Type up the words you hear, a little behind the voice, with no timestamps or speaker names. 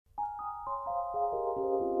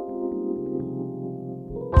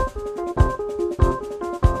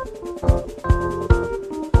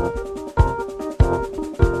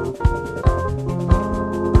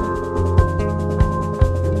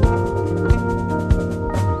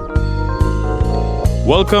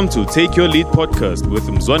Welcome to Take Your Lead podcast with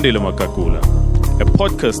Mzwandile Makakula, a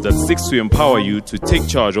podcast that seeks to empower you to take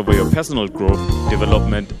charge over your personal growth,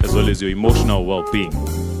 development, as well as your emotional well-being.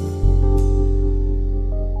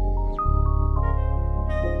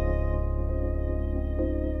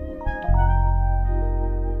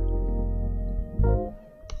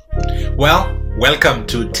 Well, welcome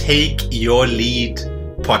to Take Your Lead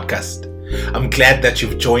podcast. I'm glad that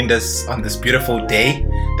you've joined us on this beautiful day.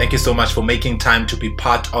 Thank you so much for making time to be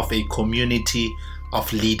part of a community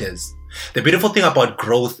of leaders. The beautiful thing about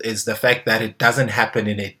growth is the fact that it doesn't happen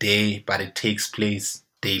in a day, but it takes place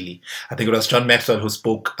daily. I think it was John Maxwell who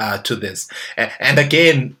spoke to this. And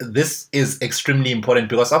again, this is extremely important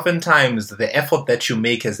because oftentimes the effort that you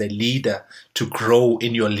make as a leader to grow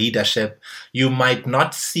in your leadership, you might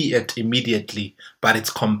not see it immediately, but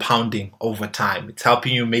it's compounding over time. It's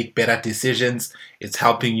helping you make better decisions. It's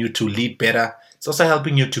helping you to lead better. It's also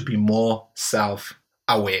helping you to be more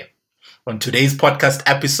self-aware. On today's podcast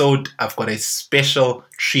episode, I've got a special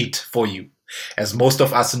treat for you. As most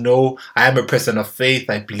of us know, I am a person of faith.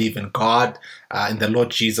 I believe in God, in the Lord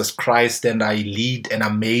Jesus Christ, and I lead an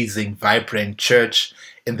amazing, vibrant church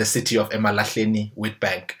in the city of Emalahleni,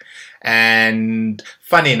 Witbank. And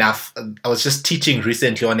funny enough, I was just teaching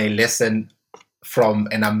recently on a lesson from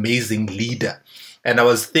an amazing leader. And I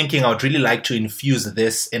was thinking I would really like to infuse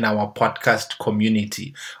this in our podcast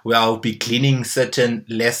community, where I'll be gleaning certain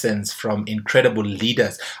lessons from incredible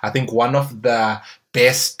leaders. I think one of the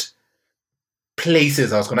best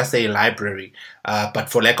places, I was going to say library, but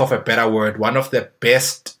for lack of a better word, one of the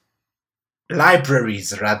best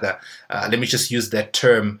libraries rather, let me just use that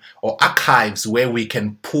term, or archives where we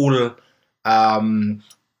can pull and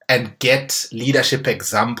get leadership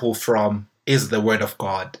example from is the Word of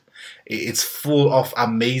God. It's full of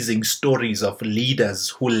amazing stories of leaders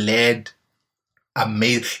who led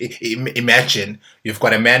imagine you've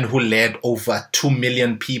got a man who led over 2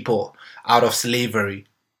 million people out of slavery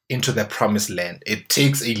into the promised land. It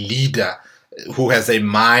takes a leader who has a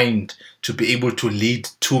mind to be able to lead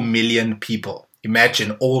 2 million people.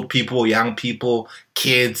 Imagine old people, young people,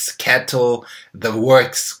 kids, cattle, the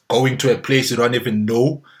works, going to a place you don't even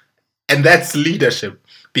know. And that's leadership.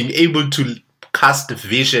 Being able to cast a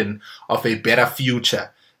vision of a better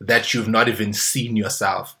future that you've not even seen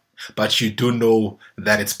yourself, but you do know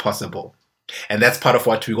that it's possible. And that's part of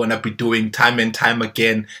what we're going to be doing time and time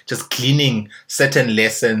again, just gleaning certain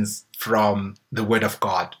lessons from the Word of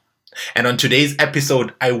God. And on today's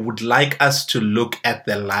episode, I would like us to look at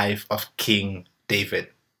the life of King David.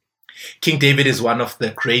 King David is one of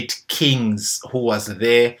the great kings who was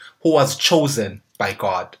there, who was chosen by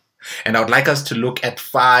God. And I would like us to look at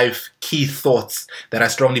 5 key thoughts that I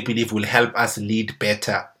strongly believe will help us lead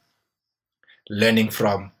better, learning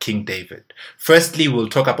from King David. Firstly, we'll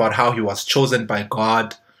talk about how he was chosen by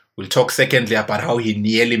God. We'll talk secondly about how he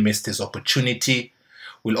nearly missed his opportunity.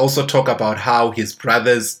 We'll also talk about how his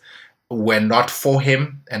brothers were not for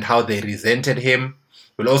him and how they resented him.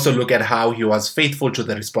 We'll also look at how he was faithful to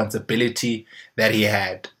the responsibility that he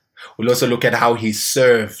had. We'll also look at how he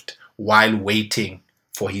served while waiting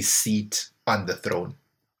for his seat on the throne.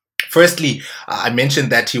 Firstly, I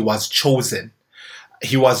mentioned that he was chosen.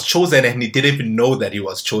 He was chosen and he didn't even know that he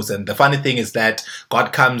was chosen. The funny thing is that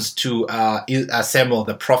God comes to Samuel,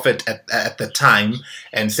 the prophet at the time,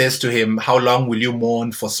 and says to him, "How long will you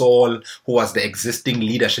mourn for Saul, who was the existing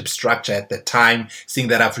leadership structure at the time, seeing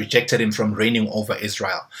that I've rejected him from reigning over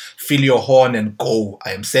Israel? Fill your horn and go.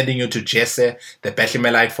 I am sending you to Jesse, the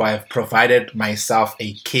Bethlehemite, for I have provided myself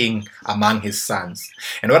a king among his sons."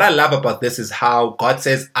 And what I love about this is how God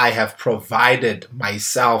says, "I have provided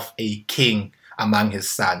myself a king among his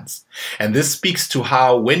sons." And this speaks to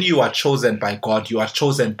how when you are chosen by God, you are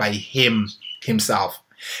chosen by him himself.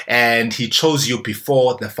 And he chose you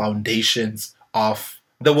before the foundations of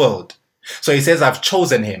the world. So he says, I've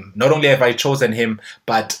chosen him. Not only have I chosen him,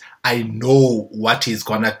 but I know what he's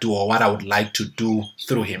gonna do or what I would like to do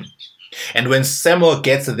through him. And when Samuel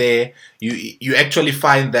gets there, you actually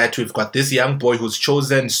find that we've got this young boy who's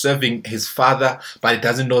chosen, serving his father, but he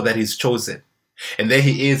doesn't know that he's chosen. And there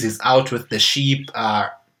he is, he's out with the sheep,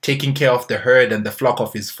 taking care of the herd and the flock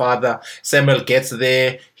of his father. Samuel gets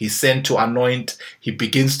there, he's sent to anoint, he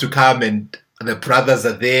begins to come and The brothers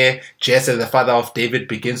are there. Jesse, the father of David,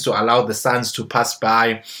 begins to allow the sons to pass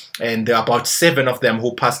by. And there are about 7 of them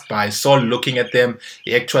who passed by. Saul, looking at them,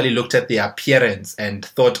 he actually looked at their appearance and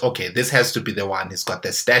thought, okay, this has to be the one. He's got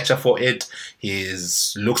the stature for it. He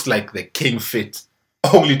looks like the king fit.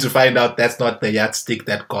 Only to find out that's not the yardstick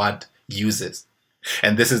that God uses.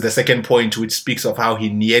 And this is the second point, which speaks of how he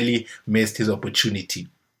nearly missed his opportunity.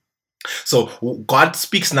 So God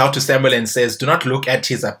speaks now to Samuel and says, do not look at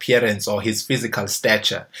his appearance or his physical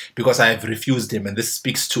stature, because I have refused him. And this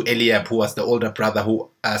speaks to Eliab, who was the older brother who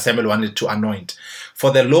Samuel wanted to anoint. For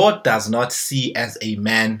the Lord does not see as a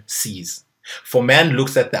man sees. For man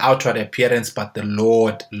looks at the outward appearance, but the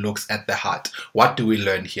Lord looks at the heart. What do we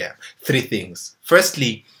learn here? 3 things.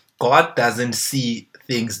 Firstly, God doesn't see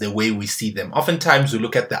things the way we see them. Oftentimes we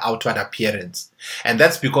look at the outward appearance, and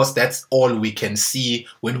that's because that's all we can see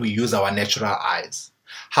when we use our natural eyes.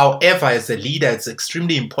 However, as a leader, it's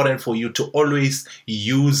extremely important for you to always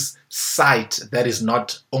use sight that is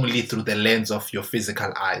not only through the lens of your physical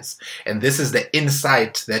eyes. And this is the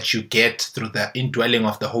insight that you get through the indwelling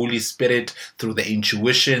of the Holy Spirit, through the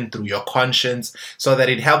intuition, through your conscience, so that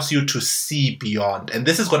it helps you to see beyond. And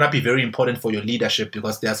this is going to be very important for your leadership,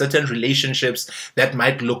 because there are certain relationships that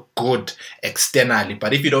might look good externally,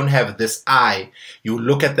 but if you don't have this eye, you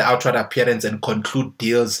look at the outward appearance and conclude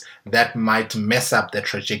deals that might mess up the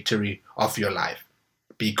trajectory of your life,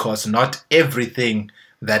 because not everything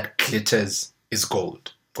that glitters is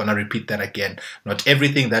gold. I'm going to repeat that again. Not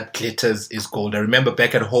everything that glitters is gold. I remember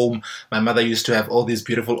back at home, my mother used to have all these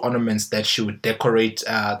beautiful ornaments that she would decorate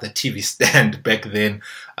the TV stand. Back then,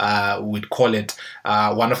 we'd call it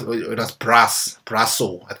it was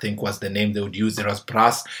brasso, I think was the name they would use. It was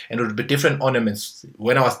brass, and it would be different ornaments.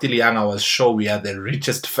 When I was still young, I was sure we are the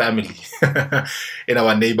richest family in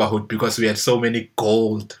our neighborhood, because we had so many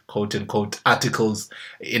gold, quote unquote, articles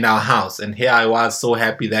in our house. And here I was, so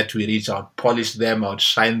happy that we reached out, polished them, I would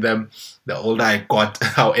shine them. The older I got,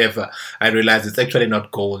 however, I realized it's actually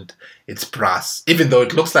not gold, it's brass. Even though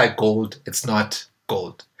it looks like gold, it's not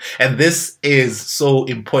gold. And this is so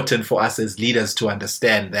important for us as leaders to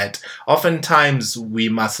understand, that oftentimes we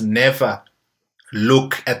must never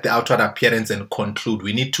look at the outward appearance and conclude.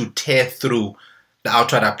 We need to tear through the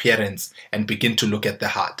outward appearance and begin to look at the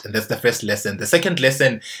heart. And that's the first lesson. The second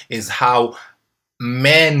lesson is how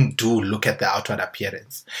men do look at the outward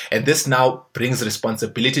appearance. And this now brings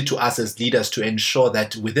responsibility to us as leaders to ensure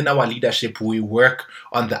that within our leadership, we work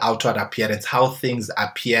on the outward appearance, how things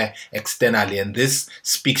appear externally. And this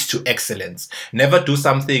speaks to excellence. Never do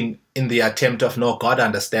something in the attempt of, no, God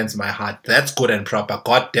understands my heart. That's good and proper.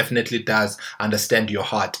 God definitely does understand your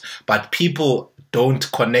heart. But people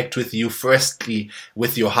don't connect with you firstly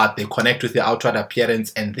with your heart. They connect with your outward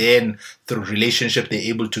appearance, and then through relationship they're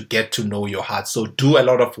able to get to know your heart. So do a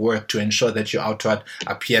lot of work to ensure that your outward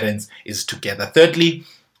appearance is together. Thirdly,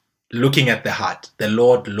 looking at the heart. The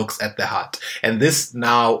Lord looks at the heart. And this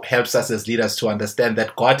now helps us as leaders to understand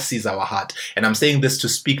that God sees our heart. And I'm saying this to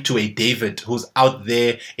speak to a David who's out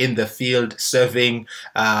there in the field serving.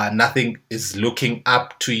 Nothing is looking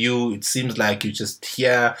up to you. It seems like you're just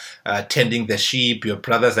here tending the sheep. Your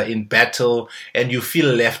brothers are in battle and you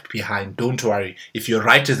feel left behind. Don't worry. If your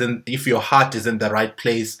heart is in the right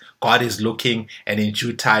place, God is looking, and in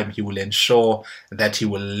due time He will ensure that He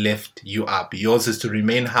will lift you up. Yours is to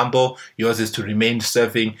remain humble. Yours is to remain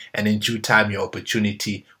serving, and in due time your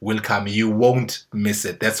opportunity will come. You won't miss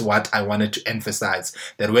it. That's what I wanted to emphasize,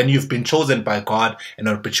 that when you've been chosen by God, an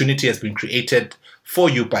opportunity has been created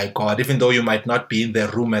for you by God, even though you might not be in the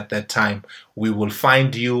room at that time, we will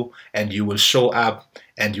find you and you will show up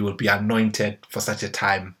and you will be anointed for such a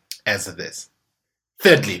time as this.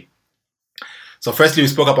 Thirdly, so firstly, we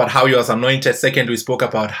spoke about how he was anointed. Second, we spoke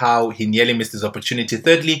about how he nearly missed his opportunity.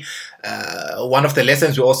 Thirdly, one of the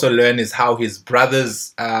lessons we also learn is how his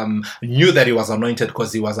brothers knew that he was anointed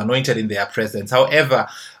because he was anointed in their presence. However,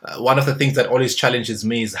 one of the things that always challenges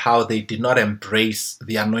me is how they did not embrace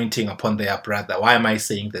the anointing upon their brother. Why am I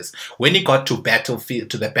saying this? When he got to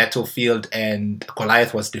the battlefield and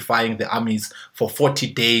Goliath was defying the armies for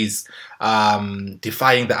 40 days,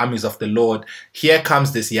 defying the armies of the Lord, here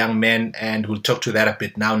comes this young man, and we'll talk to that a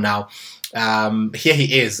bit now. Here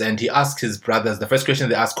he is, and he asks his brothers, the first question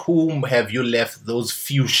they ask, whom have you left those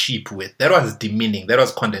few sheep with? That was demeaning, that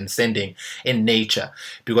was condescending in nature,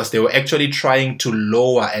 because they were actually trying to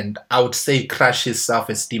lower and I would say crush his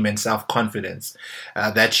self-esteem and self-confidence,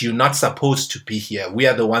 that you're not supposed to be here. We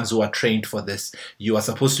are the ones who are trained for this. You are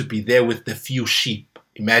supposed to be there with the few sheep.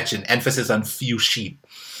 Imagine, emphasis on few sheep.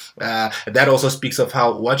 That also speaks of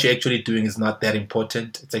how what you're actually doing is not that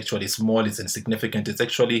important. It's actually small, it's insignificant. It's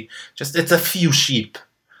actually it's a few sheep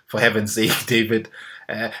for heaven's sake, David.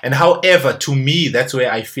 And however, to me, that's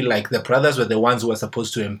where I feel like the brothers were the ones who were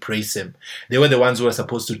supposed to embrace him. They were the ones who were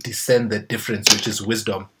supposed to discern the difference, which is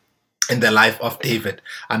wisdom, in the life of David,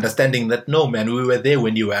 understanding that no, man, we were there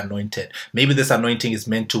when you were anointed. Maybe this anointing is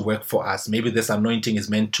meant to work for us. Maybe this anointing is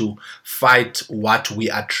meant to fight what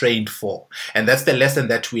we are trained for. And that's the lesson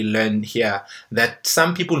that we learn here, that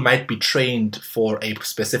some people might be trained for a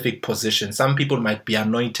specific position. Some people might be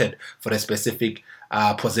anointed for a specific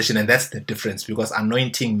position, and that's the difference, because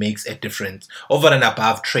anointing makes a difference. Over and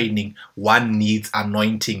above training, one needs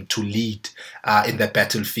anointing to lead in the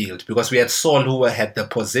battlefield, because we had Saul who had the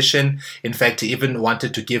position. In fact, he even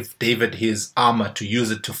wanted to give David his armor to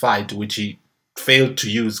use it to fight, which he failed to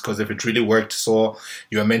use, because if it really worked, Saul,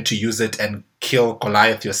 you were meant to use it and kill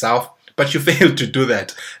Goliath yourself. But you failed to do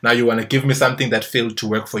that. Now you want to give me something that failed to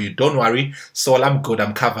work for you. Don't worry, Saul, I'm good,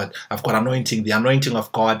 I'm covered. I've got anointing. The anointing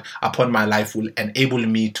of God upon my life will enable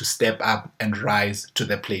me to step up and rise to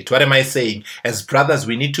the plate. What am I saying? As brothers,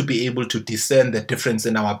 we need to be able to discern the difference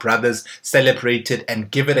in our brothers, celebrate it,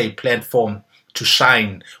 and give it a platform to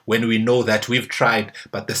shine when we know that we've tried,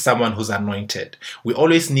 but there's someone who's anointed. We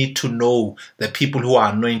always need to know the people who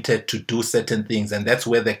are anointed to do certain things, and that's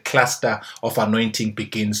where the cluster of anointing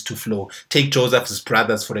begins to flow. Take Joseph's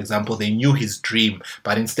brothers, for example. They knew his dream,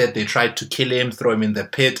 but instead they tried to kill him, throw him in the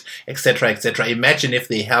pit, etc., etc. Imagine if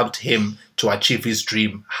they helped him to achieve his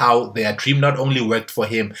dream, how their dream not only worked for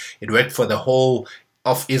him, it worked for the whole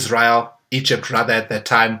of Israel, Egypt rather at that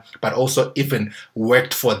time, but also even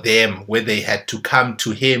worked for them, where they had to come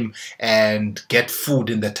to him and get food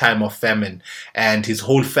in the time of famine. And his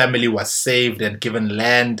whole family was saved and given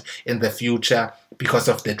land in the future because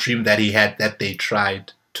of the dream that he had that they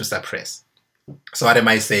tried to suppress. So what am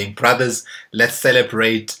I saying? Brothers, let's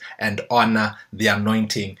celebrate and honor the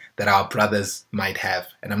anointing that our brothers might have.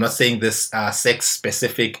 And I'm not saying this sex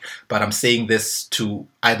specific, but I'm saying this to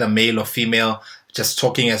either male or female, just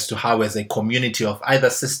talking as to how, as a community of either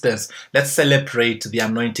sisters, let's celebrate the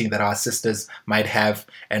anointing that our sisters might have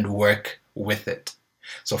and work with it.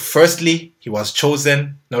 So firstly, he was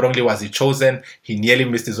chosen. Not only was he chosen, he nearly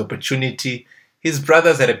missed his opportunity. His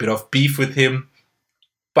brothers had a bit of beef with him.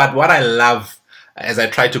 But what I love, as I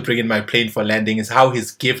try to bring in my plane for landing, is how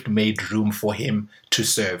his gift made room for him to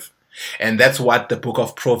serve. And that's what the book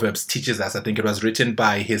of Proverbs teaches us. I think it was written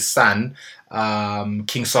by his son,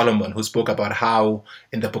 King Solomon, who spoke about how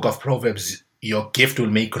in the book of Proverbs, your gift will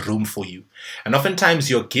make room for you. And oftentimes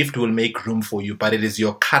your gift will make room for you, but it is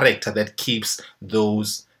your character that keeps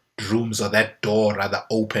those rooms, or that door rather,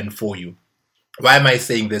 open for you. Why am I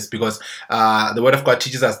saying this? Because the Word of God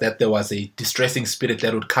teaches us that there was a distressing spirit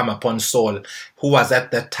that would come upon Saul, who was at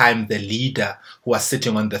that time the leader who was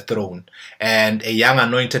sitting on the throne. And a young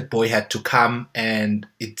anointed boy had to come, and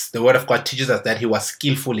the Word of God teaches us that he was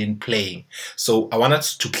skillful in playing. So I wanted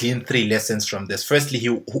to glean 3 lessons from this. Firstly,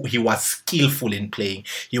 he was skillful in playing.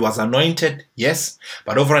 He was anointed, yes,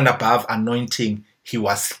 but over and above anointing, he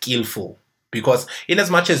was skillful. Because in as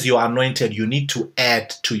much as you are anointed, you need to add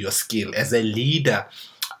to your skill. As a leader,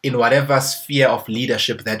 in whatever sphere of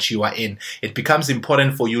leadership that you are in, it becomes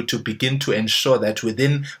important for you to begin to ensure that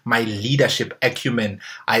within my leadership acumen,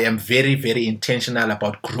 I am very, very intentional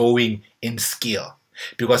about growing in skill.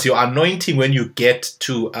 Because your anointing, when you get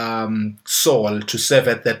to Saul to serve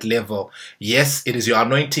at that level, yes, it is your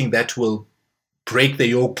anointing that will break the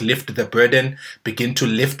yoke, lift the burden, begin to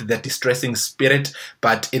lift the distressing spirit,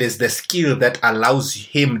 but it is the skill that allows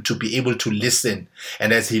him to be able to listen.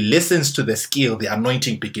 And as he listens to the skill, the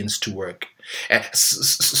anointing begins to work.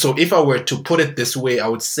 So if I were to put it this way, I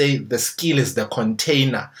would say the skill is the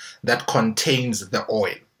container that contains the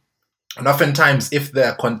oil. And oftentimes, if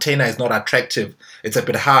the container is not attractive, it's a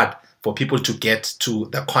bit hard for people to get to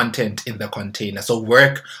the content in the container. So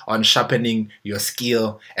work on sharpening your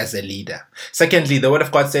skill as a leader. Secondly, the Word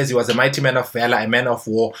of God says he was a mighty man of valor, a man of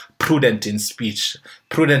war, prudent in speech.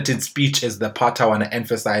 Prudent in speech is the part I want to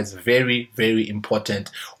emphasize. Very, very important.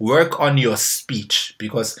 Work on your speech,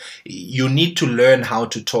 because you need to learn how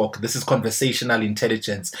to talk. This is conversational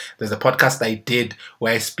intelligence. There's a podcast I did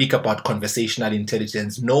where I speak about conversational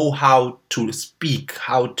intelligence. Know how to speak,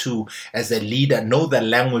 how to, as a leader, know the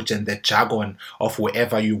language and the jargon of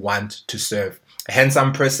wherever you want to serve. A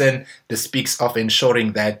handsome person, this speaks of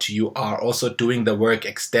ensuring that you are also doing the work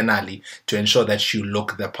externally to ensure that you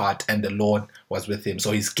look the part, and the Lord was with him.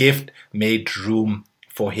 So his gift made room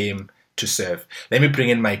for him to serve. Let me bring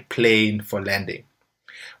in my plane for landing.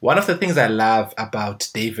 One of the things I love about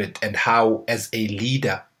David and how, as a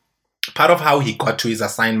leader, part of how he got to his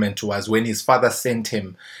assignment was when his father sent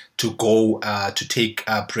him to go to take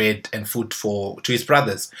bread and food to his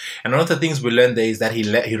brothers. And one of the things we learned there is that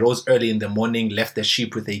he rose early in the morning, left the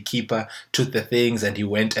sheep with a keeper, took the things, and he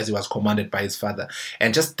went as he was commanded by his father.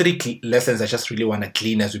 And just three lessons I just really want to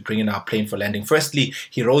glean as we bring in our plane for landing. Firstly,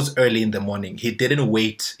 he rose early in the morning. He didn't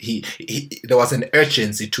wait. There was an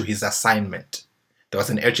urgency to his assignment.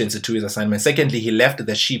 Secondly, he left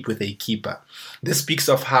the sheep with a keeper. This speaks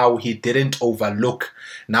of how he didn't overlook,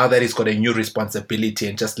 now that he's got a new responsibility,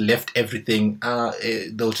 and just left everything.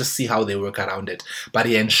 They'll just see how they work around it. But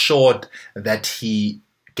he ensured that he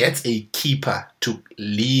gets a keeper to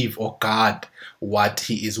leave or guard what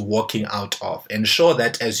he is walking out of. Ensure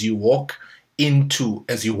that as you walk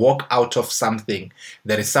out of something,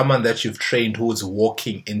 there is someone that you've trained who is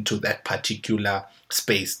walking into that particular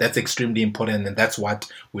space. That's extremely important, and that's what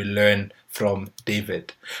we learn from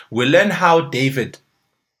David. We learn how David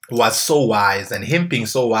was so wise, and him being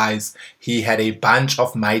so wise, he had a bunch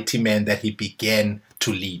of mighty men that he began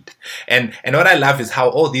to lead. And what I love is how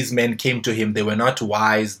all these men came to him. They were not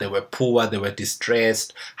wise, they were poor, they were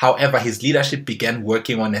distressed. However, his leadership began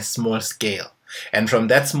working on a small scale. And from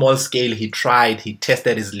that small scale, he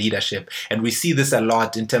tested his leadership. And we see this a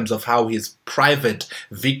lot in terms of how his private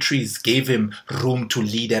victories gave him room to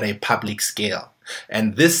lead at a public scale.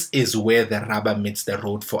 And this is where the rubber meets the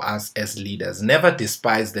road for us as leaders. Never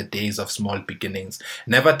despise the days of small beginnings.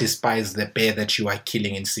 Never despise the bear that you are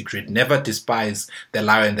killing in secret. Never despise the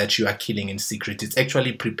lion that you are killing in secret. It's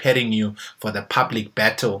actually preparing you for the public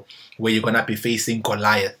battle where you're going to be facing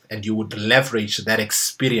Goliath, and you would leverage that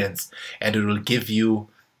experience, and it will give you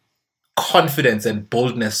confidence and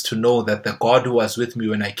boldness to know that the God who was with me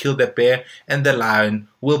when I killed the bear and the lion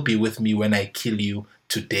will be with me when I kill you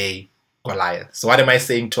today, Goliath. So what am I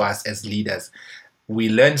saying to us as leaders? We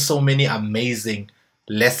learn so many amazing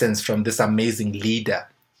lessons from this amazing leader,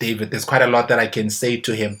 David. There's quite a lot that I can say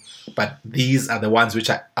to him, but these are the ones which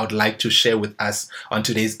I would like to share with us on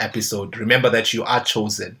today's episode. Remember that you are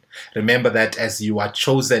chosen. Remember that as you are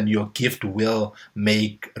chosen, your gift will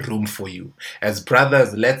make room for you. As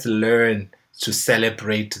brothers, let's learn to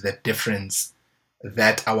celebrate the difference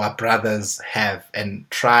that our brothers have and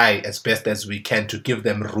try as best as we can to give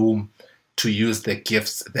them room to use the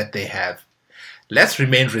gifts that they have. Let's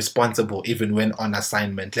remain responsible even when on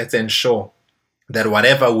assignment. Let's ensure that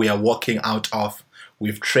whatever we are walking out of,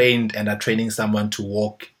 we've trained and are training someone to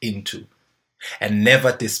walk into. And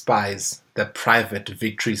never despise the private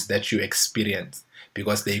victories that you experience,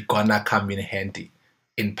 because they're gonna come in handy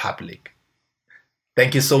in public.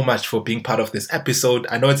 Thank you so much for being part of this episode.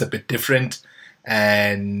 I know it's a bit different,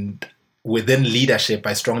 and within leadership,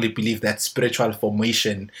 I strongly believe that spiritual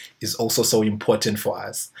formation is also so important for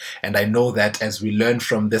us. And I know that as we learn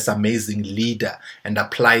from this amazing leader and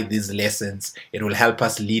apply these lessons, it will help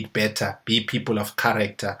us lead better, be people of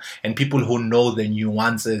character, and people who know the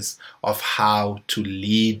nuances of how to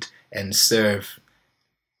lead and serve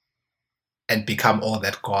and become all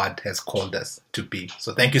that God has called us to be.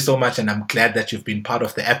 So thank you so much, and I'm glad that you've been part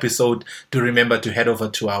of the episode. Do remember to head over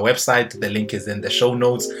to our website. The link is in the show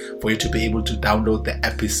notes for you to be able to download the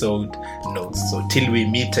episode notes. So till we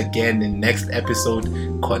meet again in next episode,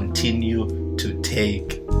 continue to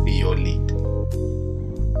take your lead.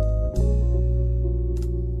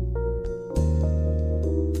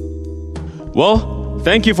 Well,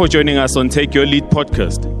 thank you for joining us on Take Your Lead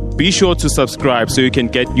podcast. Be sure to subscribe so you can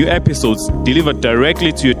get new episodes delivered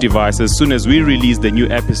directly to your device as soon as we release the new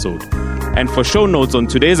episode. And for show notes on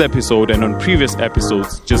today's episode and on previous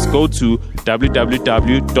episodes, just go to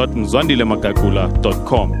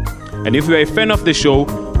www.mzwandilemakakula.com. And if you're a fan of the show,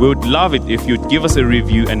 we would love it if you'd give us a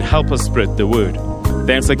review and help us spread the word.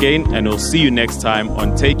 Thanks again, and we'll see you next time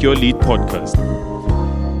on Take Your Lead podcast.